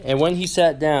And when he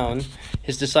sat down,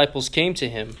 his disciples came to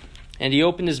him, and he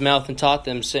opened his mouth and taught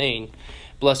them, saying,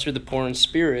 Blessed are the poor in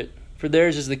spirit, for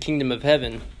theirs is the kingdom of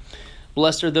heaven.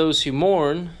 Blessed are those who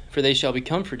mourn, for they shall be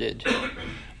comforted.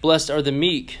 Blessed are the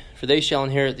meek, for they shall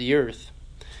inherit the earth.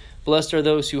 Blessed are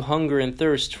those who hunger and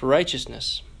thirst for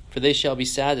righteousness, for they shall be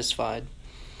satisfied.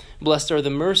 Blessed are the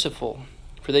merciful,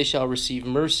 for they shall receive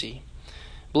mercy.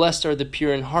 Blessed are the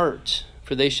pure in heart,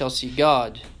 for they shall see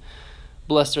God.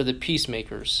 Blessed are the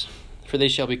peacemakers, for they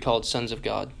shall be called sons of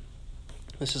God.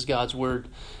 This is God's word.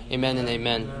 Amen and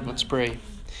amen. Let's pray.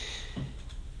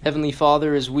 Heavenly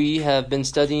Father, as we have been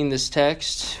studying this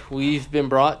text, we've been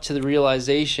brought to the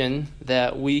realization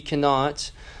that we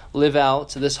cannot live out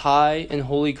this high and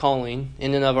holy calling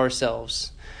in and of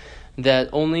ourselves, that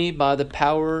only by the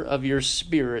power of your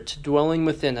Spirit dwelling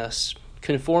within us,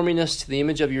 conforming us to the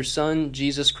image of your Son,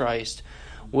 Jesus Christ,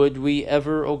 would we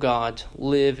ever, O God,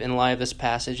 live in light of this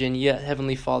passage. And yet,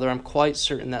 Heavenly Father, I'm quite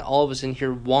certain that all of us in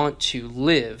here want to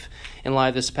live in light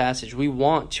of this passage. We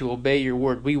want to obey your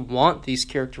word. We want these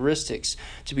characteristics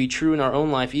to be true in our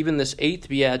own life. Even this 8th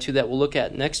beatitude that we'll look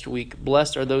at next week,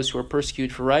 blessed are those who are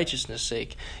persecuted for righteousness'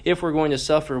 sake. If we're going to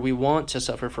suffer, we want to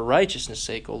suffer for righteousness'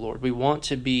 sake, O Lord. We want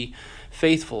to be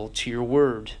faithful to your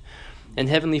word. And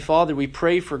Heavenly Father, we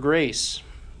pray for grace.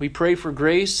 We pray for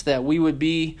grace that we would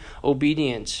be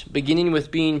obedient, beginning with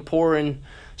being poor in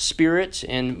spirit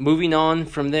and moving on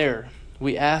from there.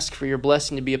 We ask for your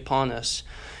blessing to be upon us.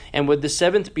 And would the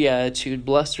 7th beatitude,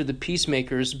 blessed are the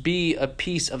peacemakers, be a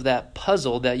piece of that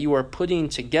puzzle that you are putting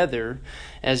together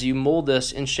as you mold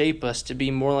us and shape us to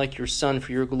be more like your Son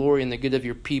for your glory and the good of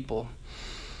your people.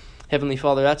 Heavenly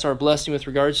Father, that's our blessing with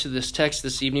regards to this text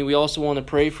this evening. We also want to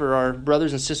pray for our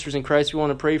brothers and sisters in Christ. We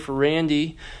want to pray for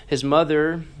Randy, his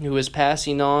mother, who is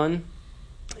passing on.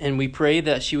 And we pray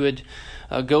that she would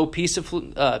go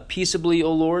peaceably,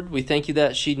 O Lord. We thank you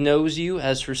that she knows you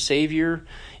as her Savior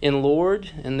and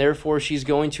Lord, and therefore she's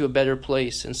going to a better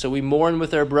place. And so we mourn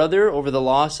with our brother over the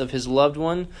loss of his loved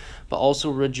one, but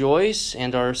also rejoice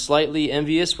and are slightly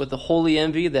envious with the holy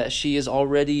envy that she is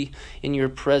already in your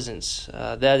presence.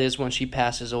 That is when she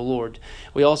passes, O Lord.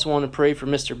 We also want to pray for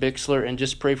Mr. Bixler and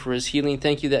just pray for his healing.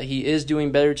 Thank you that he is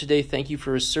doing better today. Thank you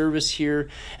for his service here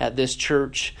at this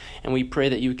church, and we pray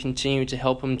that you would continue to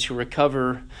help him to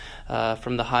recover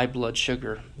from the high blood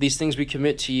sugar. These things we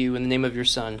commit to you in the name of your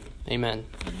Son. Amen.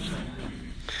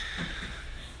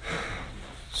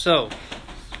 So,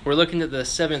 we're looking at the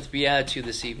 7th beatitude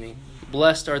this evening.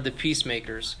 Blessed are the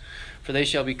peacemakers, for they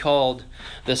shall be called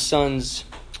the sons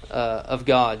of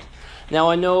God. Now,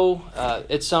 I know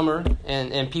it's summer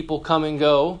and people come and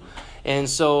go, and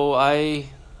so I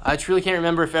truly can't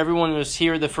remember if everyone was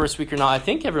here the first week or not. I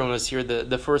think everyone was here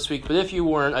the first week, but if you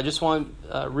weren't, I just want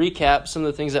to recap some of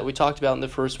the things that we talked about in the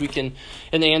first week, and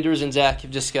Anders and Zach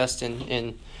have discussed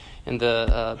in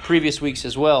the previous weeks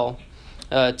as well,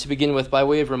 to begin with, by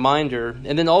way of reminder,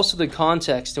 and then also the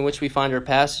context in which we find our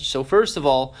passage. So first of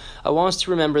all, I want us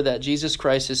to remember that Jesus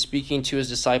Christ is speaking to his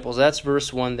disciples. That's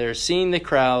verse 1 there. Seeing the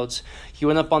crowds, he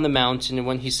went up on the mountain, and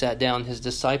when he sat down, his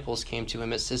disciples came to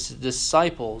him. It says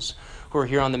disciples who are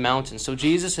here on the mountain. So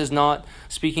Jesus is not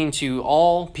speaking to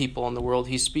all people in the world.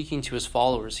 He's speaking to his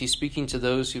followers. He's speaking to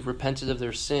those who've repented of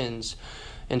their sins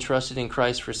and trusted in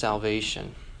Christ for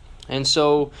salvation. And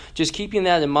so just keeping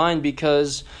that in mind,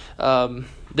 because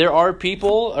there are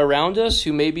people around us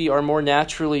who maybe are more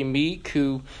naturally meek,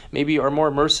 who maybe are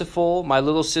more merciful. My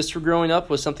little sister growing up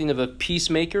was something of a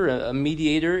peacemaker, a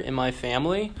mediator in my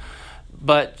family,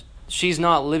 but she's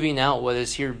not living out what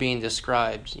is here being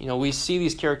described. You know, we see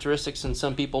these characteristics in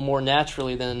some people more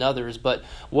naturally than in others, but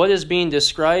what is being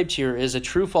described here is a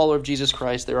true follower of Jesus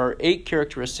Christ. There are 8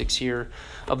 characteristics here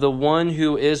of the one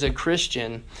who is a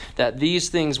Christian, that these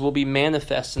things will be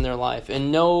manifest in their life.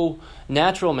 And no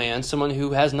natural man, someone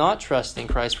who has not trusted in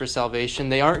Christ for salvation,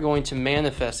 they aren't going to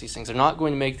manifest these things. They're not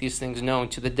going to make these things known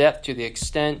to the depth, to the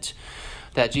extent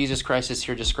that Jesus Christ is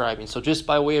here describing. So just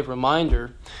by way of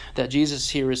reminder that Jesus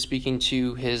here is speaking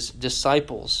to his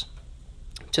disciples,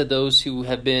 to those who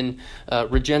have been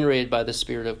regenerated by the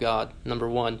Spirit of God, number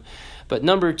 1. But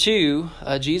number 2,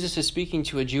 Jesus is speaking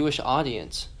to a Jewish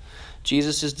audience.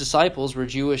 Jesus' disciples were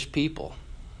Jewish people.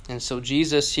 And so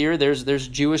Jesus here, there's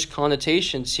Jewish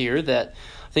connotations here that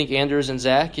I think Anders and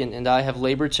Zach and I have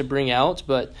labored to bring out,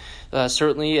 but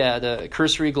certainly at a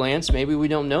cursory glance, maybe we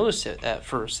don't notice it at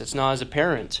first. It's not as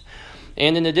apparent.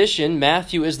 And in addition,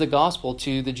 Matthew is the gospel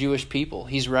to the Jewish people.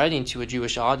 He's writing to a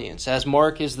Jewish audience. As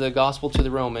Mark is the gospel to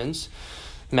the Romans,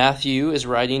 Matthew is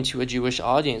writing to a Jewish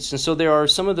audience. And so there are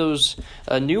some of those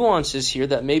nuances here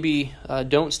that maybe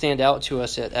don't stand out to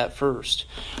us at first.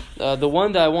 The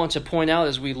one that I want to point out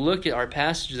as we look at our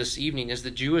passage this evening is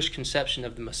the Jewish conception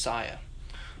of the Messiah.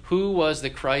 Who was the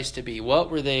Christ to be?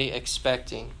 What were they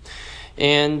expecting?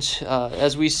 And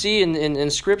as we see in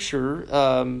Scripture,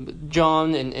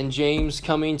 John and James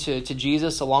coming to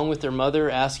Jesus along with their mother,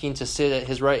 asking to sit at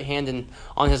his right hand and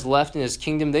on his left in his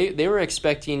kingdom, they were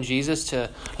expecting Jesus to,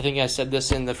 I think I said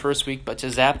this in the first week, but to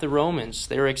zap the Romans.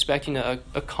 They were expecting a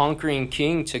conquering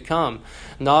king to come,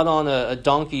 not on a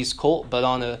donkey's colt, but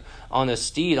on a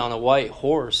steed, on a white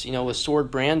horse, with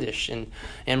sword brandish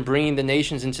and bringing the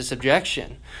nations into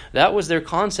subjection. That was their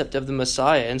concept of the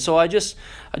Messiah. And so I just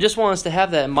want us to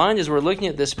have that in mind as we're looking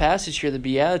at this passage here, the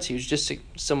Beatitudes, just to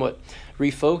somewhat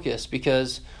refocus,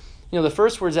 because the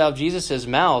first words out of Jesus'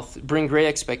 mouth bring great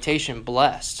expectation.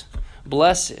 Blessed,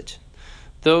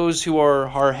 those who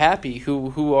are happy,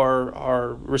 who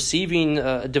are receiving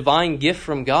a divine gift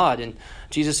from God. And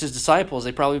Jesus' disciples,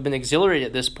 they've probably been exhilarated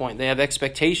at this point. They have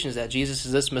expectations that Jesus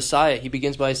is this Messiah. He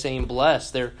begins by saying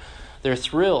blessed. They're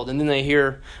thrilled. And then they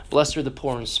hear, blessed are the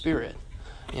poor in spirit.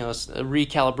 It's a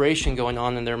recalibration going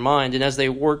on in their mind. And as they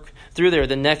work through there,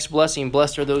 the next blessing,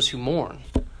 blessed are those who mourn.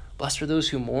 Blessed are those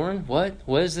who mourn? What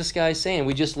is this guy saying?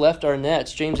 We just left our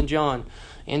nets. James and John,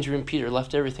 Andrew and Peter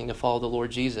left everything to follow the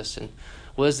Lord Jesus. And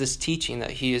what is this teaching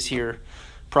that he is here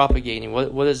propagating?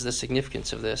 What is the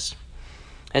significance of this?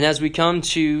 And as we come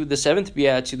to the seventh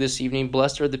beatitude this evening,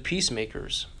 blessed are the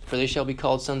peacemakers, for they shall be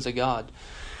called sons of God.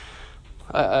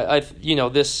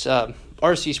 This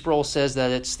R.C. Sproul says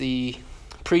that it's the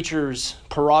preacher's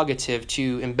prerogative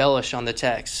to embellish on the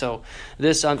text. So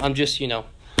this, I'm just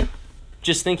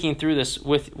thinking through this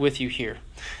with you here.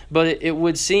 But it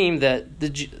would seem that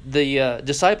the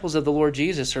disciples of the Lord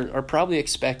Jesus are probably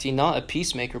expecting not a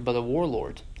peacemaker, but a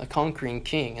warlord, a conquering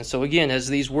king. And so again, as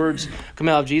these words come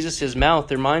out of Jesus' mouth,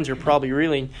 their minds are probably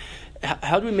reeling.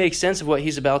 How do we make sense of what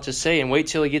he's about to say? And wait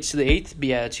till he gets to the eighth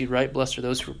beatitude, right? Blessed are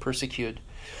those who are persecuted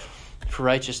for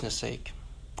righteousness' sake.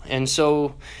 And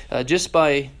so I just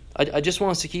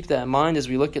want us to keep that in mind as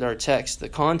we look at our text, the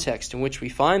context in which we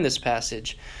find this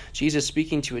passage. Jesus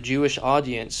speaking to a Jewish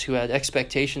audience who had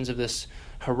expectations of this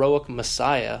heroic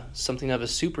Messiah, something of a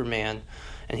Superman,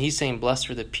 and he's saying,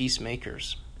 blessed are the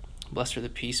peacemakers. Blessed are the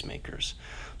peacemakers.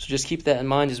 So just keep that in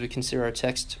mind as we consider our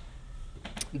text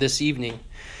this evening.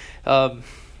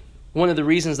 One of the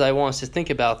reasons that I want us to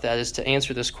think about that is to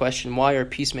answer this question, why are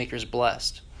peacemakers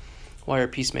blessed? Why are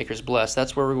peacemakers blessed?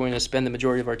 That's where we're going to spend the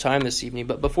majority of our time this evening.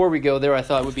 But before we go there, I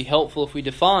thought it would be helpful if we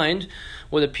defined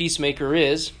what a peacemaker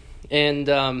is. And,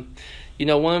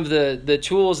 one of the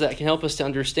tools that can help us to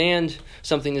understand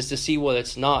something is to see what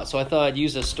it's not. So I thought I'd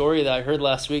use a story that I heard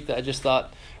last week that I just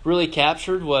thought really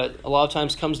captured what a lot of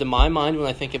times comes to my mind when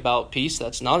I think about peace.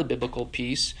 That's not a biblical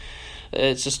peace.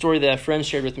 It's a story that a friend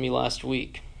shared with me last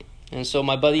week. And so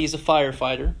my buddy is a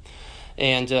firefighter.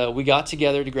 And we got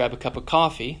together to grab a cup of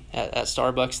coffee at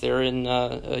Starbucks there in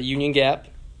Union Gap.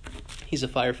 He's a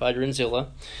firefighter in Zilla.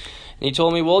 And he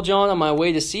told me, well, John, on my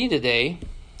way to sea today,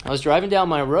 I was driving down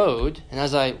my road, and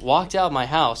as I walked out of my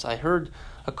house, I heard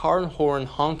a car horn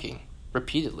honking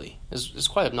repeatedly. It's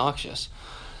quite obnoxious.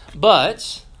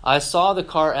 But I saw the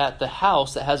car at the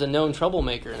house that has a known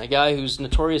troublemaker, and a guy who's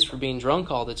notorious for being drunk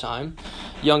all the time,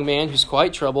 a young man who's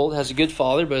quite troubled, has a good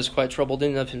father, but is quite troubled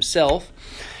in and of himself.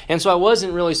 And so I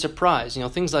wasn't really surprised.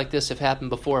 Things like this have happened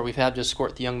before. We've had to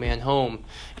escort the young man home.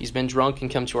 He's been drunk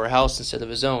and come to our house instead of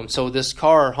his own. So this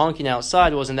car honking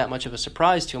outside wasn't that much of a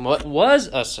surprise to him. What was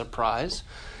a surprise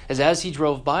is as he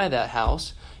drove by that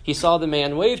house, he saw the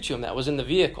man wave to him that was in the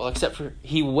vehicle, except for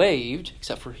he waved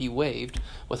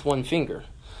with one finger.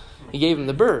 He gave him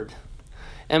the bird.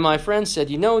 And my friend said,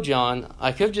 John,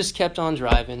 I could have just kept on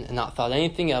driving and not thought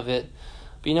anything of it.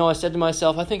 But I said to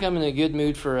myself, I think I'm in a good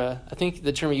mood for I think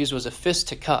the term he used was a fist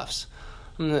to cuffs.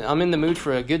 I'm in the mood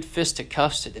for a good fist to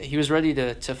cuffs today. He was ready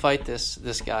to fight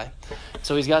this guy.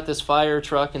 So he's got this fire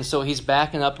truck, and so he's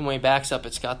backing up, and when he backs up,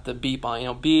 it's got the beep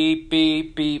on, beep,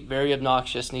 beep, beep, very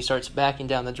obnoxious, and he starts backing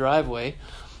down the driveway.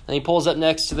 And he pulls up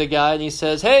next to the guy, and he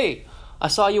says, hey, I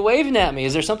saw you waving at me.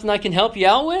 Is there something I can help you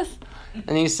out with?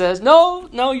 And he says,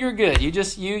 no, you're good.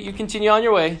 You continue on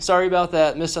your way. Sorry about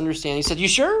that misunderstanding. He said, you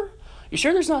sure? You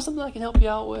sure there's not something I can help you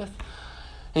out with?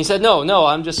 And he said, no,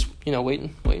 I'm just,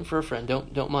 waiting for a friend.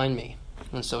 Don't mind me.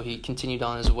 And so he continued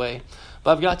on his way.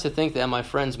 But I've got to think that in my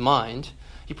friend's mind,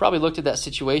 he probably looked at that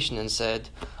situation and said,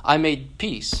 I made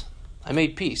peace.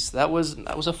 That was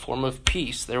a form of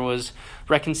peace. There was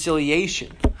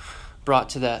reconciliation brought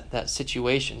to that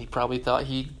situation. He probably thought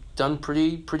he'd done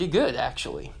pretty good,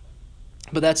 actually.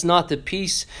 But that's not the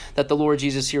peace that the Lord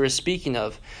Jesus here is speaking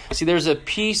of. See, there's a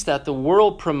peace that the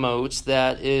world promotes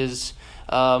that is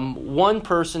one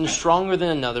person stronger than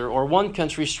another, or one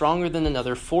country stronger than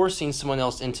another, forcing someone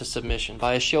else into submission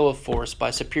by a show of force,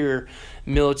 by superior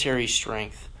military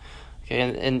strength. Okay,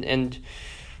 and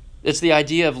it's the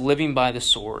idea of living by the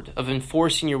sword, of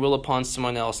enforcing your will upon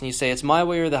someone else. And you say, it's my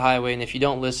way or the highway, and if you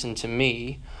don't listen to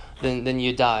me, then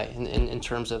you die in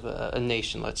terms of a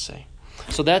nation, let's say.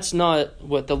 So that's not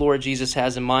what the Lord Jesus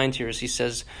has in mind here as he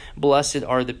says, blessed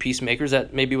are the peacemakers.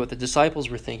 That may be what the disciples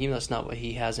were thinking. That's not what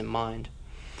he has in mind.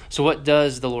 So what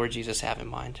does the Lord Jesus have in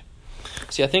mind?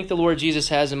 See, I think the Lord Jesus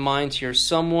has in mind here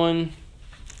someone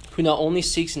who not only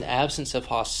seeks an absence of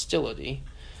hostility,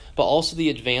 but also the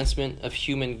advancement of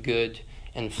human good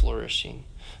and flourishing.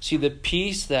 See, the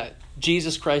peace that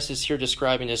Jesus Christ is here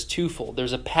describing is twofold.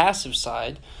 There's a passive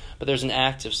side, but there's an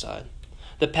active side.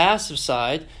 The passive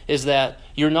side is that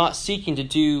you're not seeking to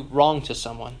do wrong to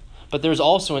someone, but there's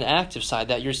also an active side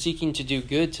that you're seeking to do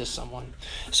good to someone.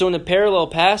 So in a parallel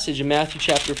passage in Matthew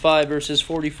chapter 5, verses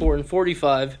 44 and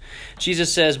 45,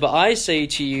 Jesus says, "But I say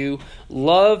to you,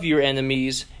 love your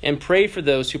enemies and pray for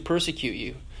those who persecute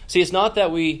you." See, it's not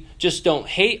that we just don't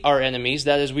hate our enemies.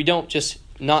 That is, we don't just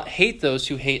not hate those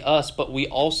who hate us, but we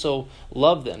also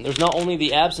love them. There's not only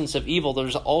the absence of evil,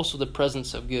 there's also the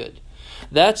presence of good.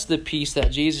 That's the peace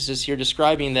that Jesus is here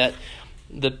describing, that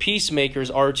the peacemakers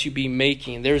are to be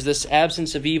making. There's this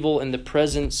absence of evil and the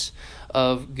presence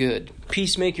of good.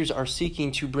 Peacemakers are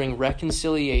seeking to bring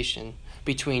reconciliation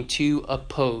between two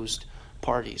opposed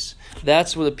parties.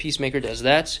 That's what a peacemaker does.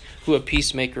 That's who a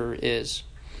peacemaker is.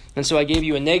 And so I gave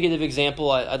you a negative example.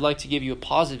 I'd like to give you a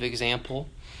positive example.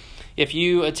 If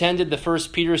you attended the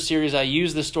First Peter series, I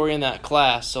used the story in that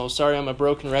class. So sorry, I'm a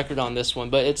broken record on this one,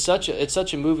 but it's such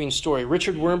a moving story.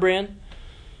 Richard Wurmbrand,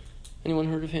 anyone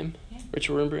heard of him? Yeah.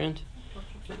 Richard Wurmbrand,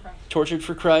 Tortured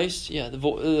for Christ. Yeah,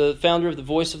 the founder of the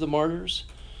Voice of the Martyrs.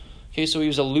 Okay, so he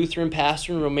was a Lutheran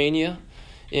pastor in Romania,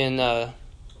 in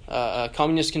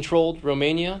communist-controlled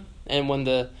Romania, and when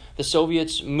the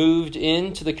Soviets moved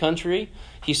into the country,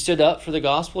 he stood up for the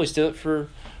gospel. He stood up for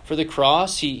the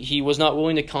cross. He was not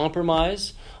willing to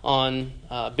compromise on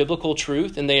biblical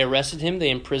truth, and they arrested him, they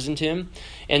imprisoned him.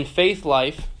 And Faith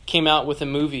Life came out with a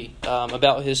movie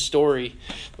about his story,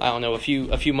 I don't know,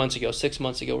 a few months ago, 6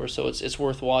 months ago or so. It's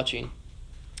worth watching.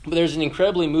 But there's an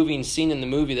incredibly moving scene in the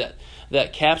movie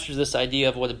that captures this idea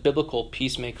of what a biblical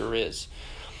peacemaker is.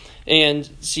 And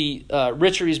see,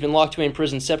 Richard, he's been locked away in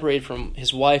prison, separated from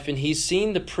his wife, and he's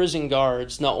seen the prison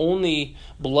guards not only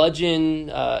bludgeon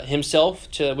himself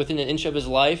to within an inch of his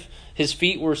life. His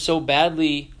feet were so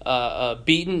badly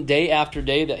beaten day after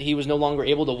day that he was no longer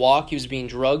able to walk. He was being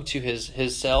drugged to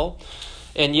his cell.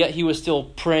 And yet he was still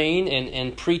praying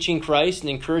and preaching Christ and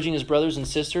encouraging his brothers and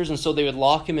sisters. And so they would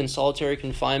lock him in solitary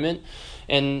confinement.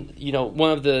 And, you know,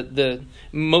 one of the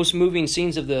most moving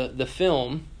scenes of the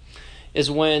film is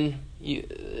when he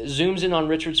zooms in on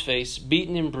Richard's face,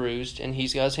 beaten and bruised, and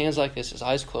he's got his hands like this, his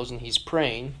eyes closed, and he's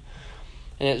praying.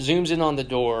 And it zooms in on the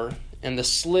door, and the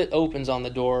slit opens on the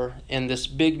door, and this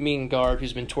big mean guard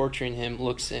who's been torturing him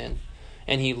looks in,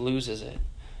 and he loses it.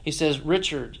 He says,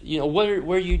 "Richard, you know, what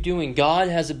are you doing? God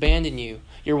has abandoned you.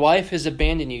 Your wife has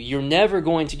abandoned you. You're never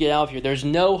going to get out of here. There's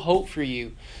no hope for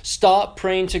you. Stop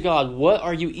praying to God. What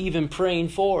are you even praying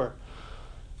for?"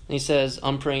 And he says,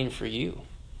 "I'm praying for you.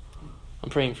 I'm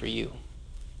praying for you."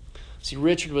 See,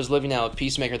 Richard was living out a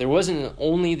peacemaker. There wasn't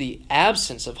only the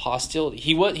absence of hostility.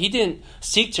 He didn't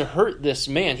seek to hurt this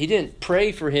man. He didn't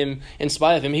pray for him in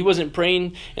spite of him. He wasn't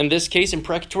praying, in this case,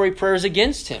 imprecatory prayers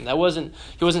against him. He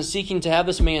wasn't seeking to have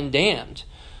this man damned.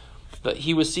 But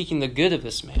he was seeking the good of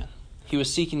this man. He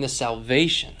was seeking the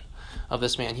salvation of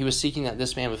this man. He was seeking that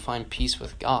this man would find peace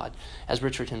with God, as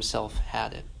Richard himself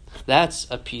had it. That's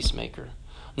a peacemaker.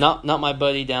 Not my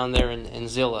buddy down there in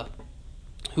Zilla,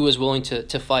 who was willing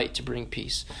to fight to bring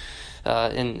peace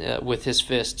with his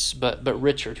fists, but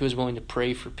Richard, who was willing to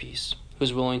pray for peace, who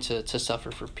was willing to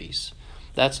suffer for peace.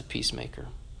 That's a peacemaker.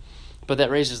 But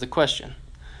that raises the question,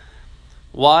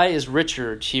 why is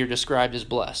Richard here described as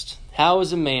blessed? How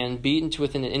is a man beaten to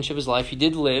within an inch of his life? He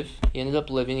did live. He ended up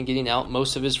living and getting out.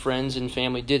 Most of his friends and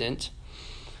family didn't.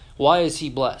 Why is he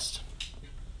blessed?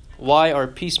 Why are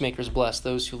peacemakers blessed,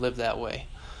 those who live that way?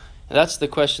 That's the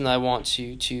question I want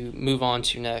to move on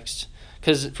to next.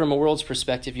 Because from a world's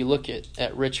perspective, you look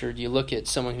at Richard, you look at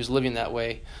someone who's living that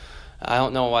way. I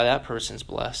don't know why that person's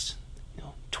blessed. You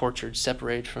know, tortured,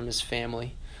 separated from his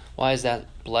family. Why is that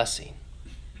blessing?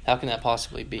 How can that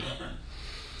possibly be?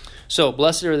 So,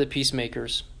 blessed are the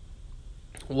peacemakers.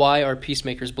 Why are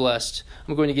peacemakers blessed?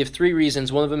 I'm going to give 3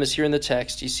 reasons. One of them is here in the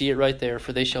text. You see it right there.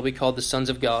 For they shall be called the sons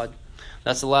of God.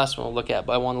 That's the last one we'll look at,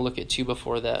 but I want to look at 2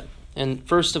 before that. And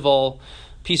first of all,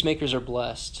 peacemakers are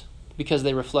blessed because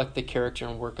they reflect the character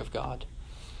and work of God.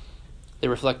 They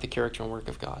reflect the character and work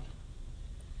of God.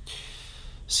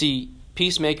 See,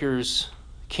 peacemakers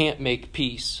can't make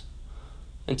peace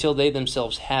until they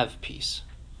themselves have peace.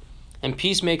 And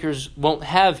peacemakers won't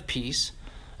have peace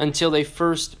until they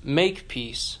first make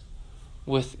peace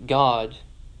with God,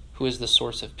 who is the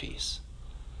source of peace.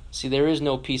 See, there is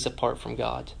no peace apart from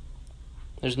God.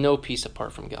 There's no peace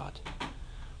apart from God.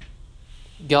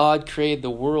 God created the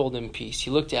world in peace.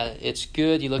 He looked at it. It's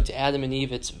good. He looked at Adam and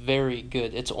Eve. It's very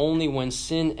good. It's only when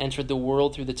sin entered the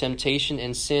world through the temptation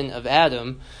and sin of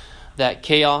Adam, that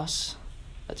chaos,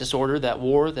 that disorder, that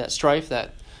war, that strife,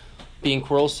 that being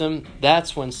quarrelsome,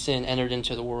 that's when sin entered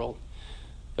into the world.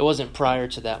 It wasn't prior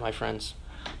to that, my friends.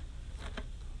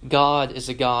 God is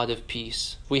a God of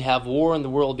peace. We have war in the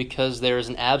world because there is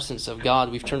an absence of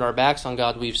God. We've turned our backs on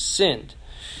God. We've sinned.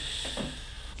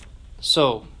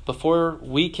 So, before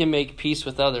we can make peace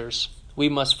with others, we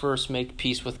must first make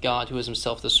peace with God, who is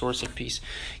himself the source of peace.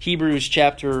 Hebrews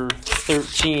chapter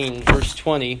 13, verse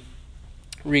 20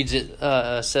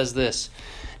 says this,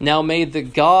 "Now may the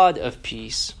God of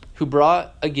peace, who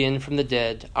brought again from the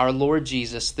dead our Lord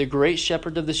Jesus, the great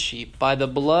shepherd of the sheep, by the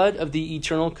blood of the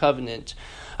eternal covenant,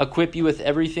 equip you with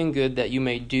everything good that you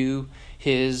may do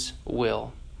his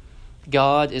will."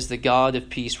 God is the God of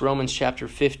peace. Romans chapter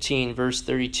 15, verse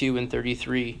 32 and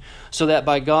 33. "So that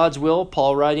by God's will,"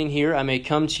 Paul writing here, "I may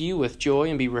come to you with joy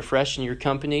and be refreshed in your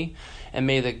company, and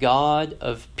may the God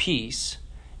of peace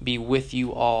be with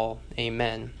you all.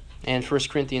 Amen." And 1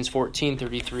 Corinthians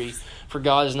 14:33, "For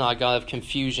God is not a God of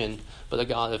confusion, but a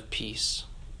God of peace."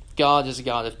 God is a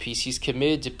God of peace. He's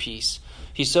committed to peace.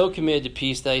 He's so committed to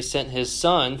peace that he sent his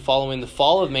Son, following the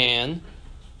fall of man,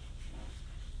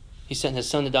 he sent his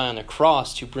Son to die on a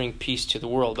cross to bring peace to the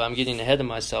world. But I'm getting ahead of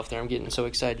myself there. I'm getting so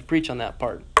excited to preach on that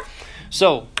part.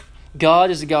 So, God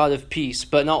is a God of peace.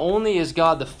 But not only is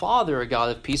God the Father a God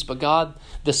of peace, but God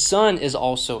the Son is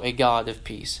also a God of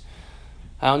peace.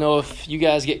 I don't know if you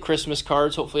guys get Christmas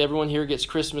cards. Hopefully everyone here gets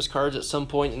Christmas cards at some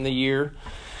point in the year.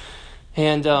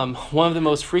 And one of the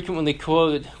most frequently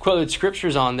quoted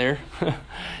scriptures on there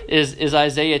is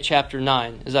Isaiah chapter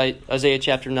 9. Isaiah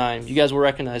chapter 9. You guys will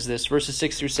recognize this. Verses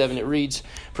 6 through 7. It reads,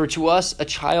 "For to us a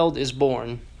child is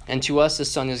born, and to us a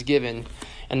son is given,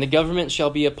 and the government shall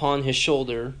be upon his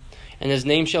shoulder, and his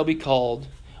name shall be called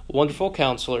Wonderful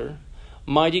Counselor,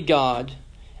 Mighty God,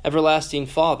 Everlasting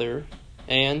Father,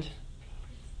 and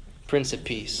Prince of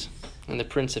Peace." And the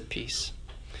Prince of Peace.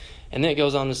 And then it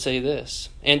goes on to say this,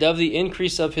 "And of the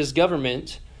increase of his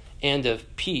government and of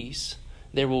peace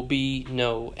there will be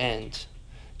no end."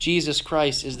 Jesus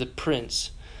Christ is the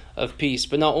Prince of Peace.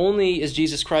 But not only is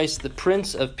Jesus Christ the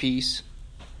Prince of Peace,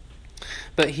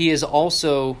 but he is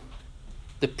also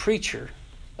the preacher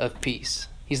of peace.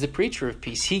 He's the preacher of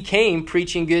peace. He came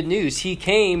preaching good news. He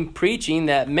came preaching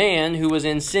that man who was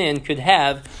in sin could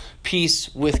have peace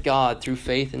with God through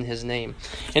faith in his name.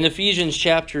 In Ephesians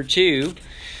chapter 2,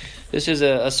 this is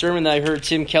a sermon that I heard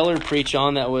Tim Keller preach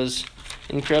on that was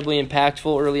incredibly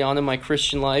impactful early on in my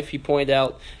Christian life. He pointed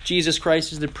out Jesus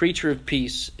Christ is the preacher of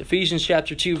peace. Ephesians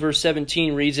chapter 2 verse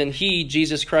 17 reads, "And he,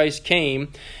 Jesus Christ, came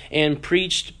and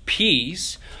preached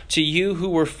peace to you who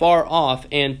were far off,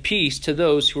 and peace to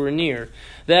those who were near."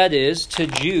 That is, to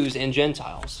Jews and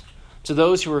Gentiles. To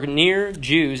those who are near,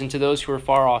 Jews, and to those who are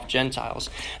far off, Gentiles.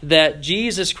 That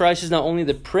Jesus Christ is not only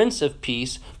the Prince of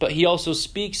Peace, but he also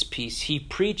speaks peace. He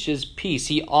preaches peace.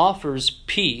 He offers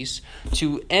peace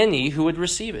to any who would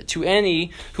receive it, to any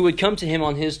who would come to him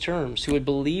on his terms, who would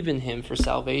believe in him for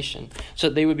salvation, so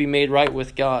that they would be made right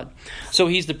with God. So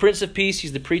he's the Prince of Peace,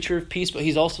 he's the preacher of peace, but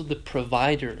he's also the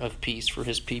provider of peace for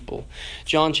his people.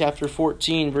 John chapter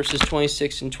 14, verses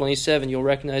 26 and 27, you'll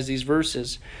recognize these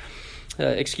verses.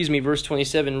 Verse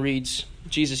 27 reads,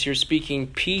 Jesus here speaking,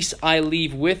 "Peace I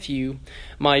leave with you,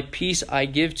 my peace I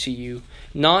give to you.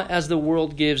 Not as the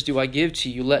world gives do I give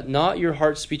to you. Let not your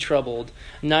hearts be troubled,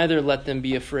 neither let them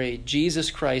be afraid."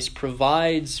 Jesus Christ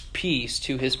provides peace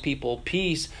to his people,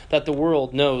 peace that the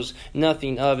world knows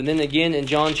nothing of. And then again in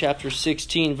John chapter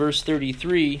 16, verse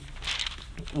 33,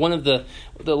 one of the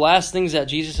last things that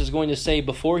Jesus is going to say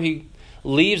before he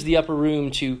leaves the upper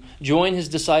room to join his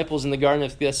disciples in the Garden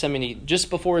of Gethsemane, just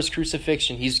before his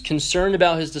crucifixion. He's concerned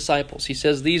about his disciples. He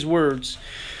says these words,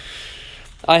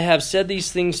 "I have said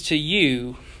these things to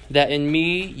you, that in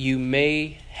me you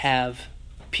may have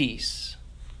peace.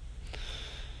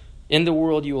 In the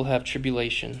world you will have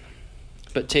tribulation,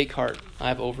 but take heart, I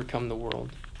have overcome the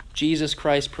world." Jesus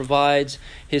Christ provides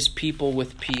his people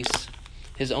with peace,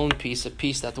 his own peace, a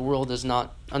peace that the world does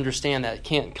not understand, that it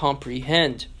can't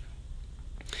comprehend.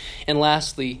 And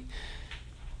lastly,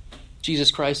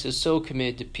 Jesus Christ is so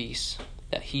committed to peace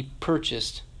that he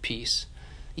purchased peace,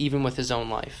 even with his own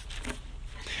life.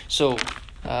 So,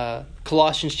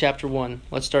 Colossians chapter 1,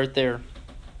 let's start there.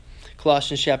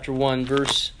 Colossians chapter 1,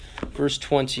 verse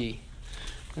 20.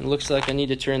 It looks like I need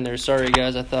to turn there. Sorry,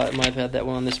 guys, I thought I might have had that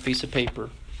one on this piece of paper.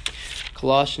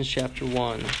 Colossians chapter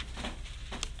 1.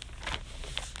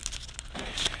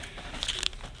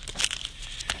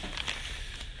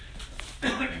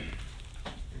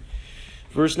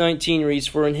 Verse 19 reads,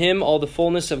 "For in him all the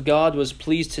fullness of God was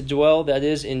pleased to dwell, that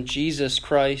is, in Jesus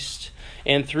Christ,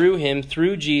 and through him,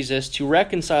 through Jesus, to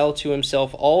reconcile to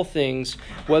himself all things,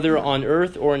 whether on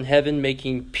earth or in heaven,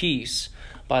 making peace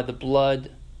by the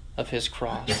blood of his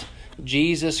cross."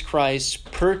 Jesus Christ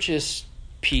purchased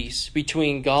peace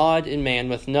between God and man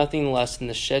with nothing less than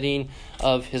the shedding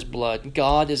of his blood.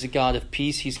 God is a God of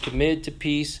peace. He's committed to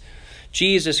peace.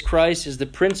 Jesus Christ is the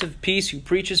Prince of Peace who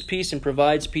preaches peace and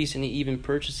provides peace, and he even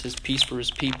purchases peace for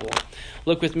his people.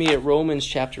 Look with me at Romans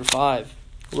chapter 5.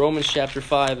 Romans chapter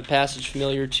 5, a passage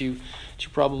familiar to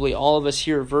probably all of us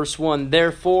here. Verse 1,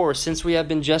 "Therefore, since we have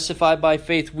been justified by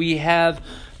faith, we have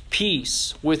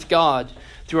peace with God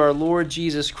through our Lord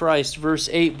Jesus Christ." Verse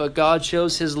 8, "But God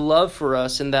shows his love for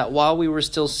us in that while we were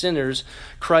still sinners,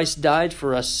 Christ died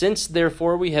for us. Since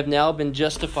therefore we have now been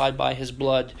justified by his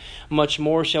blood, much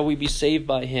more shall we be saved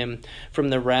by him from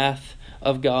the wrath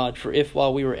of God. For if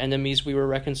while we were enemies we were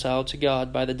reconciled to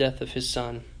God by the death of his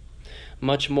Son,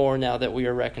 much more now that we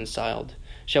are reconciled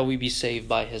shall we be saved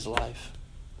by his life."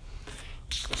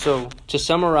 So, to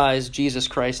summarize Jesus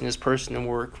Christ and his person and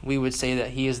work, we would say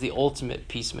that he is the ultimate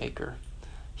peacemaker.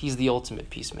 He's the ultimate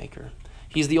peacemaker.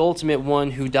 He's the ultimate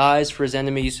one who dies for his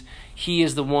enemies. He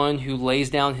is the one who lays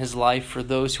down his life for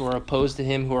those who are opposed to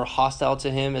him, who are hostile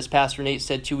to him, as Pastor Nate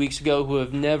said 2 weeks ago, who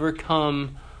have never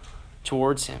come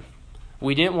towards him.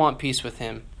 We didn't want peace with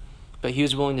him, but he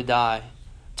was willing to die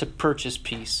to purchase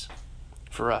peace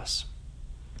for us.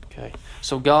 Okay,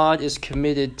 so God is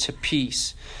committed to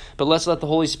peace. But let's let the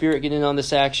Holy Spirit get in on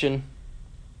this action.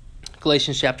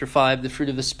 Galatians chapter 5, the fruit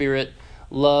of the Spirit,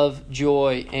 love,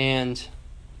 joy, and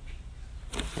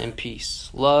peace.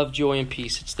 Love, joy, and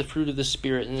peace. It's the fruit of the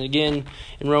Spirit. And again,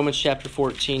 in Romans chapter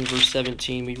 14, verse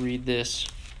 17, we read this.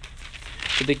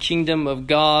 "For the kingdom of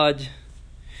God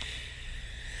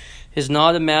is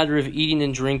not a matter of eating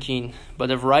and drinking,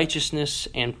 but of righteousness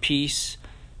and peace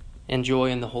and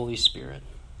joy in the Holy Spirit."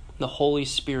 The Holy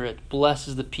Spirit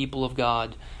blesses the people of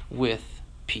God with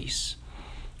peace.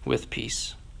 With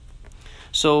peace.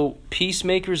 So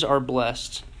peacemakers are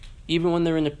blessed, even when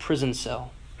they're in a prison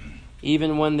cell,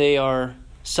 even when they are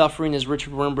suffering as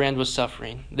Richard Wurmbrand was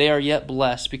suffering. They are yet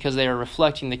blessed because they are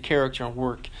reflecting the character and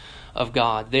work of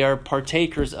God. They are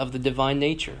partakers of the divine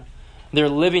nature. They're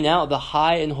living out the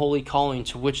high and holy calling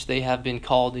to which they have been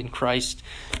called in Christ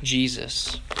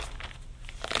Jesus.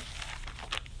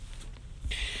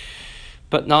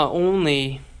 But not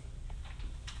only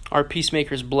are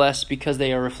peacemakers blessed because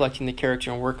they are reflecting the character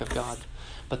and work of God,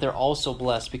 but they're also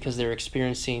blessed because they're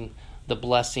experiencing the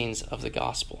blessings of the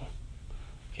gospel.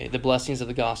 Okay, the blessings of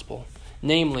the gospel.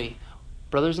 Namely,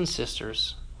 brothers and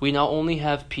sisters, we not only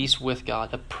have peace with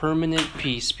God, a permanent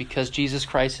peace because Jesus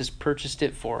Christ has purchased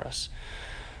it for us,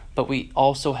 but we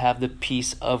also have the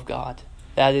peace of God.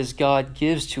 That is, God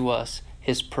gives to us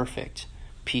his perfect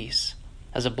peace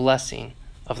as a blessing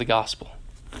of the gospel.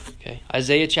 Okay,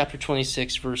 Isaiah chapter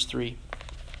 26, verse 3.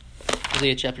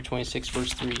 Isaiah chapter 26,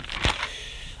 verse 3.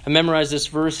 I memorized this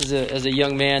verse as a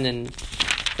young man, and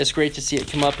it's great to see it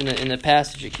come up in the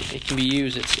passage. It can be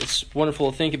used. It's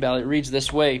wonderful to think about. It reads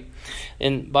this way.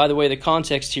 And by the way, the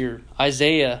context here,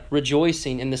 Isaiah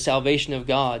rejoicing in the salvation of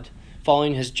God,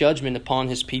 following his judgment upon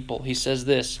his people. He says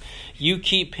this, "You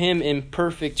keep him in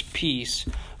perfect peace,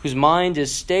 whose mind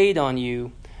is stayed on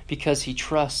you because he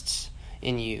trusts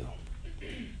in you."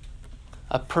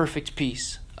 A perfect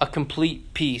peace, a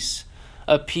complete peace,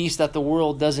 a peace that the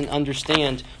world doesn't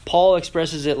understand. Paul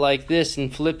expresses it like this in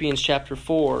Philippians chapter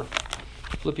 4.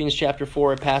 Philippians chapter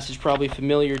 4, a passage probably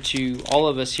familiar to all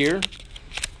of us here.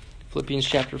 Philippians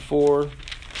chapter 4,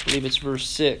 I believe it's verse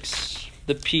 6.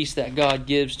 The peace that God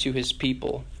gives to his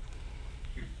people.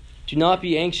 "Do not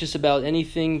be anxious about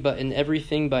anything, but in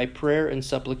everything by prayer and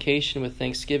supplication with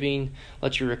thanksgiving,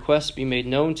 let your requests be made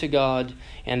known to God,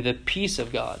 and the peace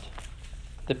of God,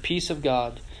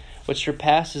 which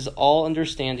surpasses all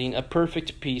understanding, a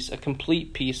perfect peace, a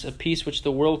complete peace, a peace which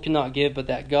the world cannot give, but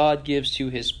that God gives to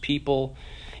his people.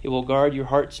 It will guard your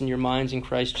hearts and your minds in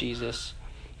Christ Jesus.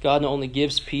 God not only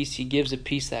gives peace, he gives a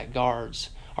peace that guards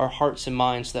our hearts and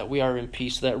minds so that we are in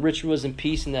peace. So that Richard was in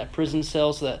peace in that prison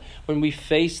cell, so that when we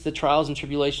face the trials and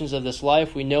tribulations of this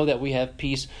life, we know that we have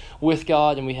peace with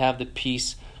God and we have the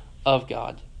peace of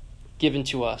God given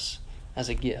to us as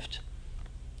a gift.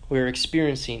 We are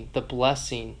experiencing the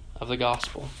blessing of the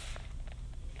gospel.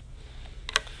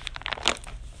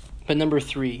 But number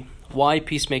 3, why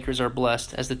peacemakers are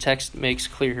blessed, as the text makes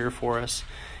clear here for us,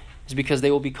 is because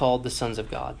they will be called the sons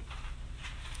of God.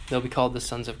 They'll be called the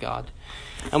sons of God.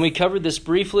 And we covered this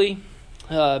briefly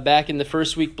back in the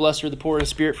first week. Blessed are the poor in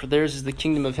spirit, for theirs is the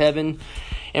kingdom of heaven.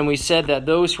 And we said that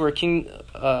those who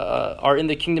are in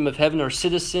the kingdom of heaven are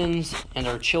citizens and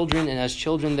are children, and as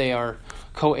children they are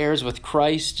co-heirs with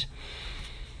Christ.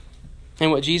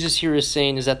 And what Jesus here is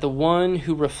saying is that the one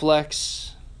who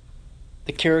reflects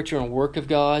the character and work of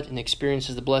God and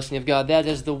experiences the blessing of God, that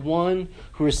is the one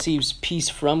who receives peace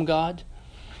from God.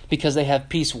 Because they have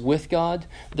peace with God,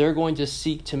 they're going to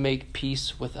seek to make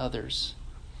peace with others.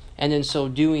 And in so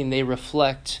doing, they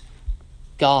reflect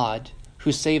God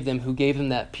who saved them, who gave them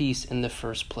that peace in the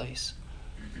first place.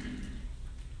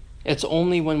 It's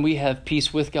only when we have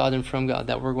peace with God and from God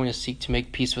that we're going to seek to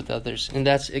make peace with others. And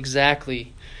that's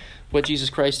exactly what Jesus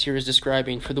Christ here is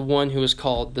describing for the one who is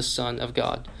called the Son of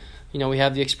God. You know, we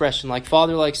have the expression, like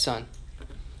father, like son.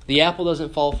 The apple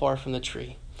doesn't fall far from the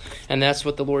tree. And that's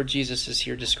what the Lord Jesus is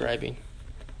here describing.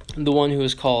 The one who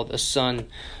is called a son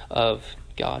of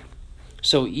God.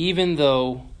 So even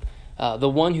though the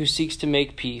one who seeks to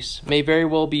make peace may very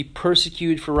well be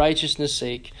persecuted for righteousness'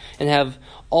 sake and have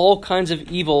all kinds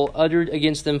of evil uttered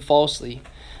against them falsely,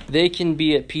 they can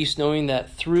be at peace knowing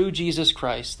that through Jesus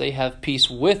Christ they have peace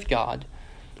with God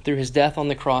through his death on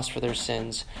the cross for their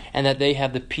sins, and that they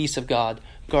have the peace of God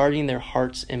guarding their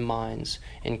hearts and minds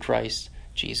in Christ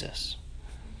Jesus.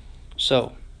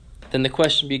 So, then the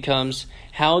question becomes,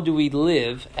 how do we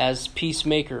live as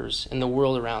peacemakers in the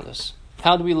world around us?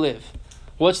 How do we live?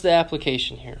 What's the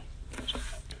application here?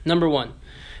 Number 1,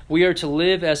 we are to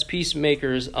live as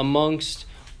peacemakers amongst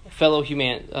our fellow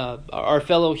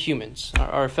humans,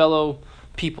 our fellow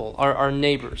people, our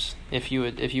neighbors, if you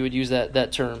would use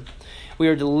that term. We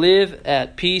are to live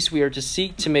at peace. We are to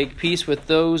seek to make peace with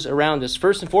those around us.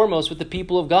 First and foremost, with the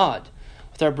people of God,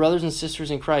 with our brothers and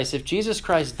sisters in Christ. If Jesus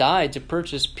Christ died to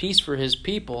purchase peace for his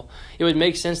people, it would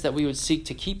make sense that we would seek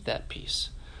to keep that peace.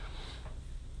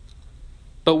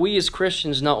 But we as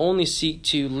Christians not only seek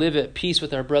to live at peace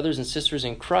with our brothers and sisters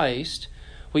in Christ,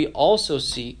 we also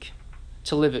seek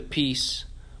to live at peace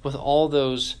with all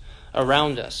those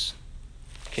around us.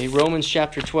 Okay, Romans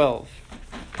chapter 12,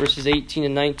 verses 18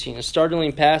 and 19. A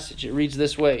startling passage. It reads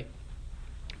this way: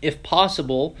 If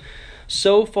possible,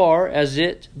 so far as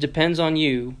it depends on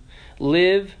you,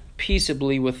 live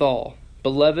peaceably with all.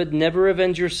 Beloved, never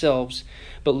avenge yourselves,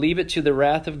 but leave it to the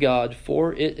wrath of God,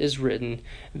 for it is written,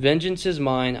 Vengeance is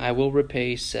mine, I will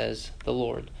repay, says the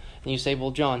Lord. And you say,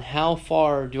 well, John, how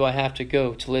far do I have to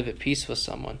go to live at peace with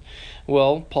someone?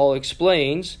 Well, Paul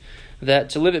explains that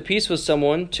to live at peace with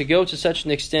someone, to go to such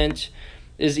an extent,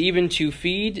 is even to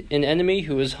feed an enemy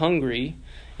who is hungry,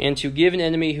 and to give an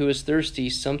enemy who is thirsty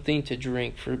something to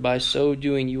drink, for by so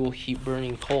doing you will heap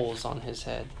burning coals on his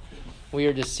head. We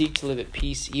are to seek to live at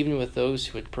peace even with those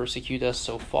who would persecute us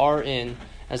so far in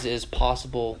as it is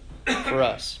possible for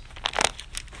us.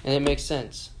 And it makes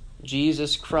sense.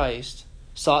 Jesus Christ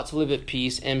sought to live at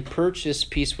peace and purchase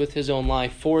peace with his own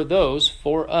life for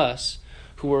us,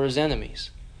 who were his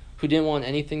enemies, who didn't want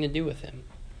anything to do with him.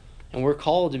 And we're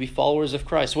called to be followers of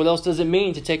Christ. What else does it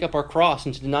mean to take up our cross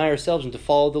and to deny ourselves and to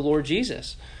follow the Lord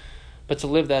Jesus? But to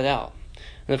live that out.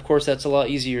 And of course, that's a lot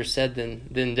easier said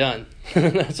than done.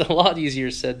 That's a lot easier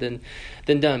said than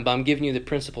done. But I'm giving you the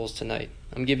principles tonight.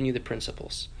 I'm giving you the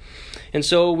principles. And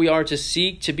so we are to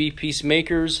seek to be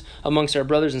peacemakers amongst our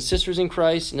brothers and sisters in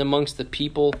Christ and amongst the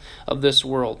people of this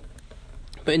world.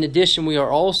 But in addition, we are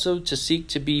also to seek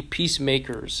to be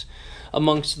peacemakers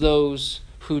amongst those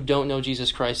who don't know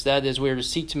Jesus Christ. That is, we are to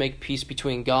seek to make peace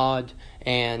between God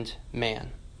and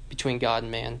man. Between God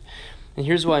and man. And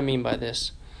here's what I mean by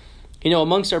this. You know,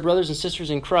 amongst our brothers and sisters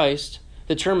in Christ,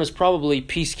 the term is probably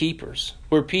peacekeepers.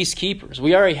 We're peacekeepers.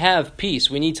 We already have peace.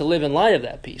 We need to live in light of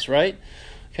that peace, right?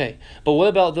 Okay, but what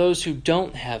about those who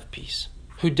don't have peace?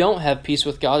 Who don't have peace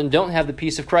with God and don't have the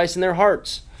peace of Christ in their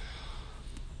hearts?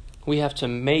 We have to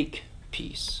make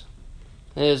peace.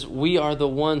 That is, we are the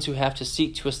ones who have to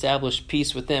seek to establish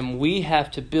peace with them. We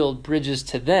have to build bridges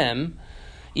to them,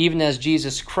 even as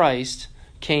Jesus Christ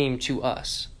came to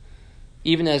us.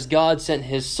 Even as God sent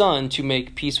his Son to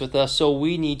make peace with us, so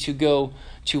we need to go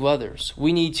to others.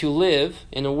 We need to live,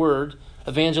 in a word,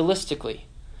 evangelistically.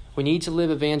 We need to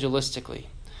live evangelistically.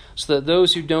 so that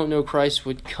those who don't know Christ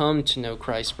would come to know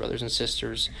Christ, brothers and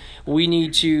sisters. We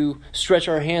need to stretch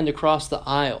our hand across the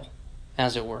aisle,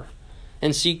 as it were,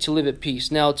 and seek to live at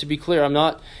peace. Now, to be clear, I'm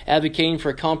not advocating for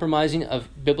a compromising of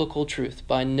biblical truth,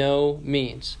 by no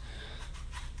means.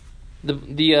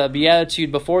 The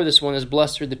beatitude before this one is,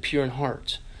 blessed are the pure in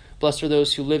heart. Blessed are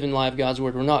those who live in light of God's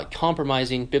word. We're not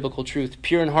compromising biblical truth.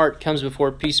 Pure in heart comes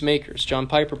before peacemakers. John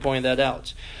Piper pointed that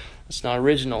out. It's not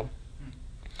original.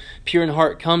 Pure in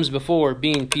heart comes before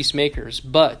being peacemakers.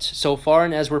 But so far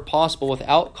and as we're possible,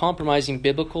 without compromising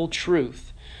biblical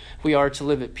truth, we are to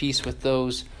live at peace with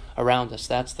those around us.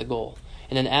 That's the goal.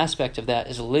 And an aspect of that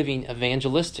is living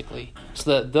evangelistically, so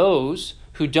that those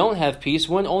who don't have peace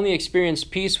won't only experience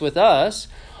peace with us,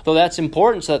 though that's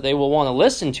important so that they will want to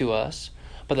listen to us,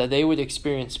 but that they would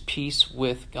experience peace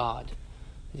with God.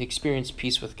 They experience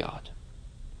peace with God.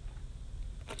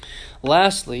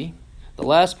 Lastly, the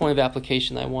last point of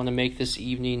application I want to make this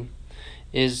evening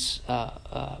is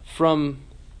from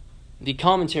the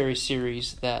commentary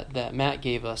series that Matt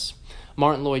gave us,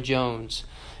 Martin Lloyd-Jones.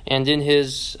 And in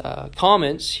his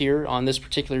comments here on this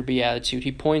particular beatitude,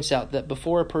 he points out that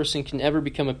before a person can ever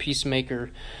become a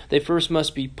peacemaker, they first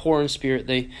must be poor in spirit.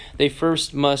 They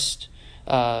first must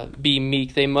be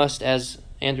meek. They must, as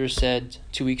Andrew said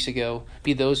 2 weeks ago,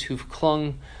 be those who've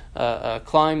climbed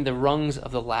the rungs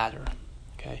of the ladder.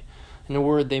 Okay, in a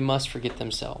word, they must forget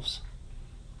themselves.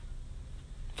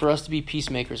 For us to be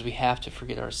peacemakers, we have to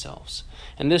forget ourselves.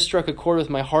 And this struck a chord with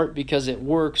my heart because at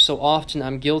work, so often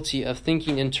I'm guilty of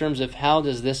thinking in terms of how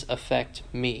does this affect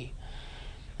me?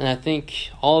 And I think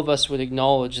all of us would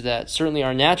acknowledge that certainly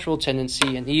our natural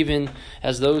tendency, and even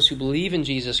as those who believe in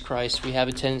Jesus Christ, we have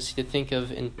a tendency to think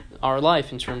of in our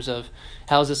life in terms of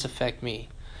how does this affect me?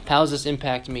 How does this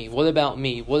impact me? What about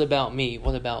me? What about me?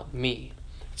 What about me?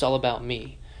 It's all about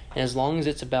me. And as long as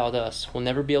it's about us, we'll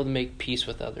never be able to make peace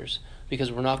with others,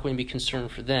 because we're not going to be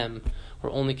concerned for them.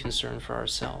 We're only concerned for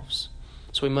ourselves.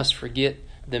 So we must forget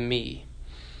the me.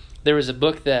 There was a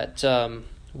book that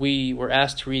we were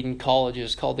asked to read in college. It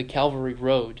was called The Calvary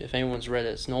Road, if anyone's read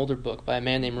it. It's an older book by a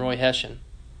man named Roy Hession.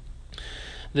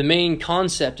 The main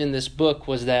concept in this book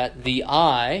was that the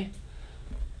I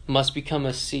must become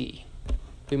a C.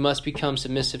 We must become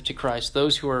submissive to Christ.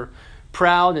 Those who are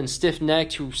proud and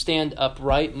stiff-necked, who stand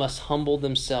upright, must humble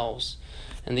themselves.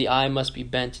 And the I must be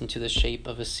bent into the shape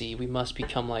of a C. We must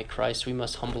become like Christ. We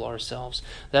must humble ourselves.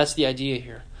 That's the idea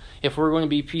here. If we're going to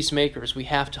be peacemakers, we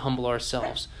have to humble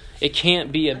ourselves. It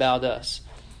can't be about us.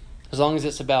 As long as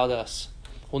it's about us,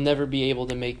 we'll never be able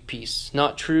to make peace.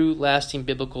 Not true, lasting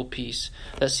biblical peace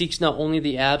that seeks not only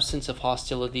the absence of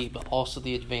hostility, but also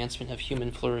the advancement of human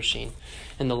flourishing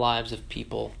in the lives of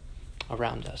people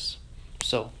around us.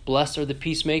 So, blessed are the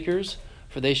peacemakers,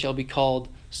 for they shall be called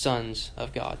sons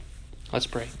of God. Let's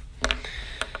pray.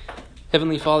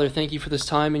 Heavenly Father, thank you for this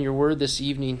time in your word this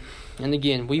evening. And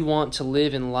again, we want to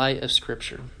live in light of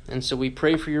Scripture. And so we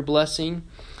pray for your blessing.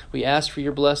 We ask for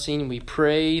your blessing. We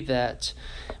pray that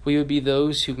we would be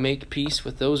those who make peace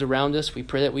with those around us. We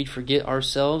pray that we'd forget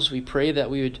ourselves. We pray that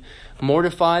we would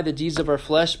mortify the deeds of our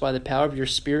flesh by the power of your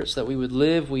Spirit so that we would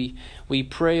live. We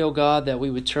pray, O God, that we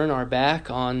would turn our back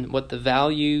on what the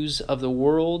values of the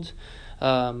world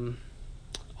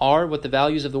what the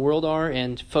values of the world are,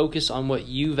 and focus on what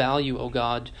you value, O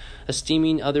God,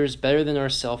 esteeming others better than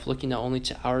ourselves, looking not only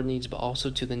to our needs, but also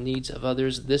to the needs of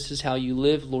others. This is how you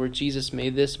live, Lord Jesus.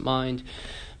 May this mind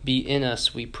be in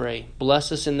us, we pray.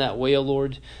 Bless us in that way, O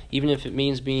Lord, even if it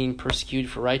means being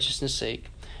persecuted for righteousness' sake.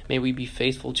 May we be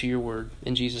faithful to your word.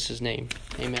 In Jesus' name,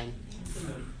 amen.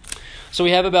 So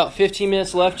we have about 15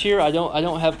 minutes left here. I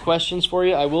don't have questions for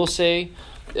you. I will say,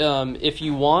 if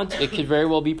you want, it could very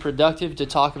well be productive to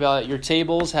talk about at your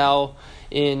tables how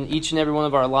in each and every one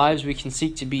of our lives we can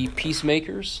seek to be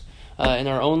peacemakers in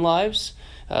our own lives.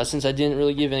 Since I didn't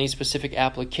really give any specific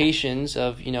applications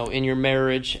of, in your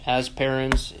marriage, as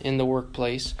parents, in the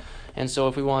workplace. And so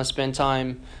if we want to spend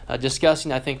time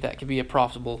discussing, I think that could be a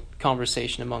profitable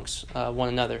conversation amongst one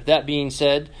another. That being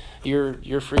said,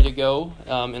 you're free to go,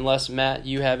 unless, Matt,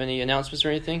 you have any announcements or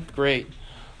anything? Great.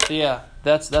 So yeah,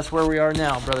 that's where we are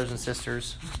now, brothers and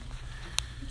sisters.